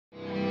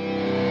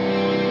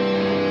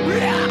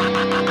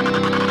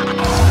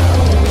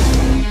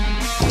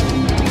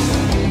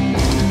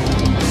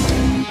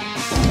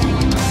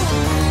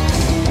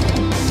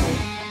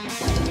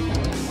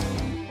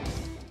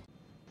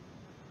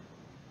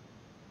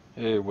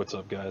Hey, what's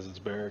up guys, it's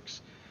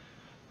Bairx.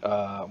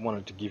 I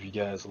wanted to give you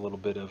guys a little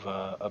bit of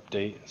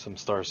update, some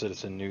Star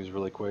Citizen news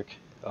really quick.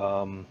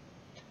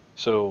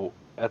 So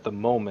at the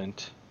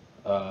moment,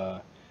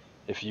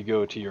 if you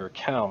go to your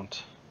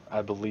account,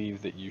 I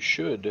believe that you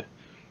should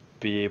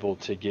be able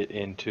to get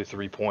into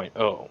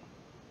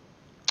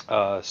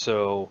 3.0.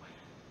 So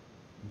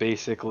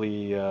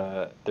basically,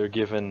 they're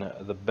giving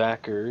the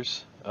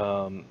backers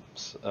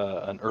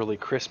an early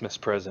Christmas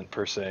present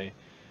per se,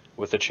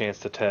 with a chance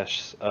to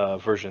test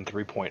version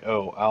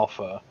 3.0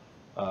 alpha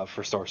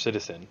for Star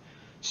Citizen.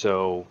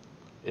 So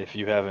if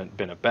you haven't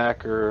been a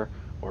backer,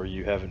 or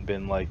you haven't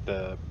been like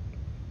the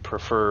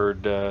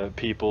preferred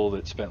people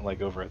that spent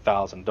like over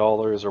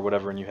 $1,000 or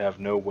whatever, and you have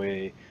no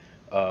way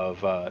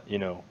of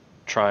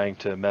trying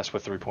to mess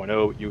with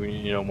 3.0, you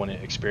want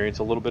to experience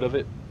a little bit of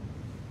it,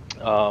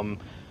 um,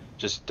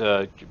 just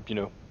go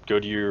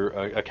to your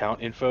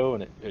account info,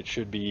 and it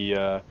should be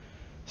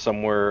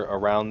somewhere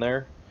around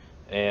there,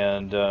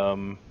 and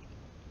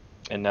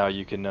now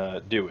you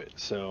can do it.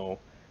 So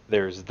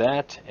there's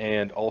that,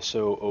 and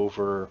also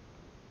over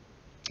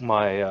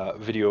my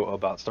video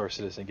about Star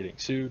Citizen getting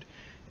sued,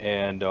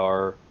 and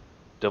our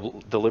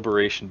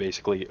deliberation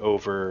basically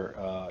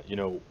over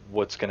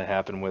what's going to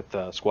happen with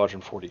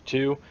Squadron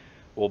 42.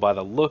 Well, by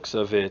the looks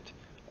of it,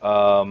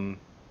 I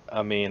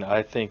mean,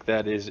 I think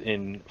that is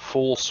in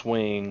full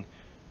swing,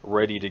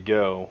 ready to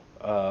go,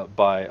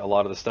 by a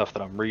lot of the stuff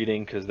that I'm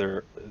reading, because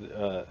they're,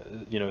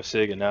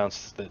 SIG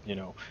announced that,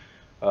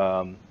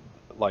 um,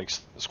 like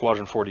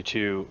Squadron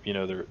 42,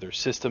 their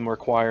system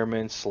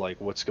requirements,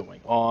 like what's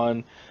going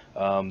on.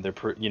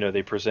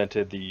 They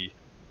presented the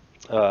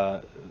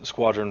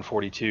Squadron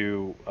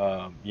 42,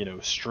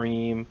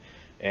 stream,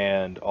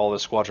 and all the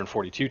Squadron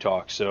 42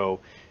 talk. So,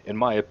 in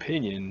my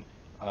opinion,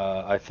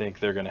 I think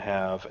they're going to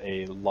have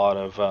a lot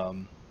of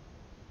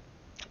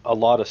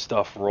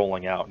stuff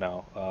rolling out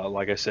now,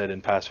 like I said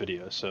in past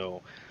videos.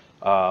 So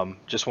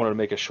just wanted to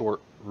make a short,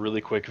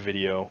 really quick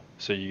video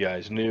so you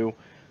guys knew.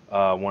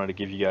 Wanted to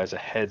give you guys a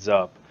heads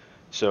up.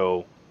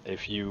 So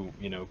if you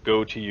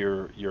go to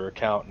your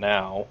account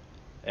now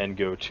and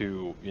go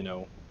to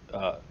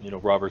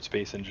Robert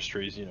Space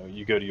Industries,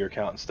 you go to your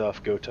account and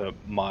stuff, go to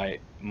my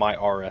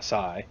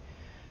RSI,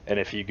 and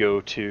if you go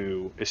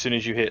to, as soon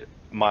as you hit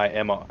my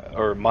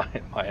MSR,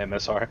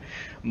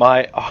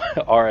 my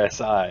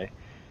RSI,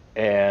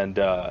 and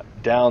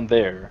down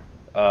there,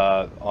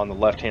 on the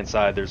left hand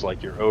side, there's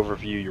like your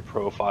overview, your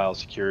profile,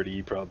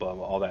 security, blah blah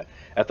blah, all that.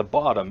 At the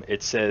bottom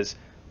it says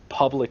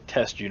public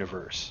test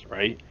universe,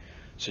 right?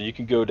 So you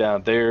can go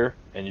down there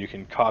and you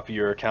can copy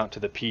your account to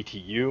the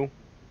PTU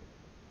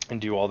and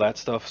do all that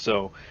stuff.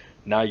 So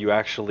now you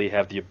actually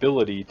have the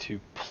ability to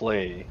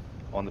play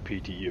on the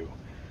PTU.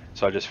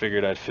 So I just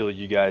figured I'd fill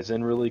you guys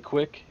in really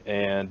quick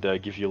and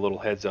give you a little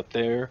heads up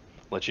there,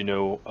 let you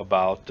know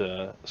about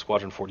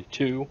Squadron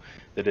 42,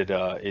 that it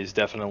is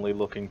definitely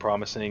looking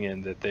promising,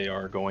 and that they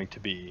are going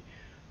to be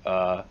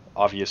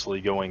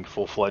obviously going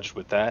full-fledged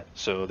with that.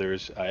 So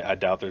I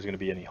doubt there's going to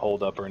be any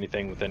holdup or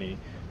anything with any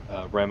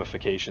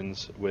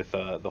ramifications with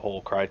the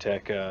whole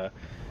Crytek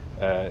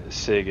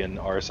SIG and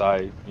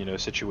RSI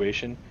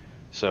situation.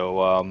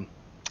 So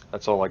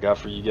that's all I got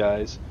for you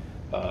guys.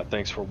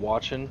 Thanks for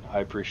watching.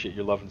 I appreciate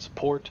your love and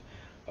support.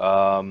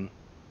 And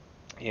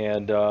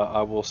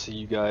I will see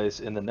you guys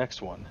in the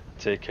next one.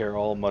 Take care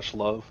all. Much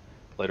love.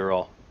 Later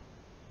all.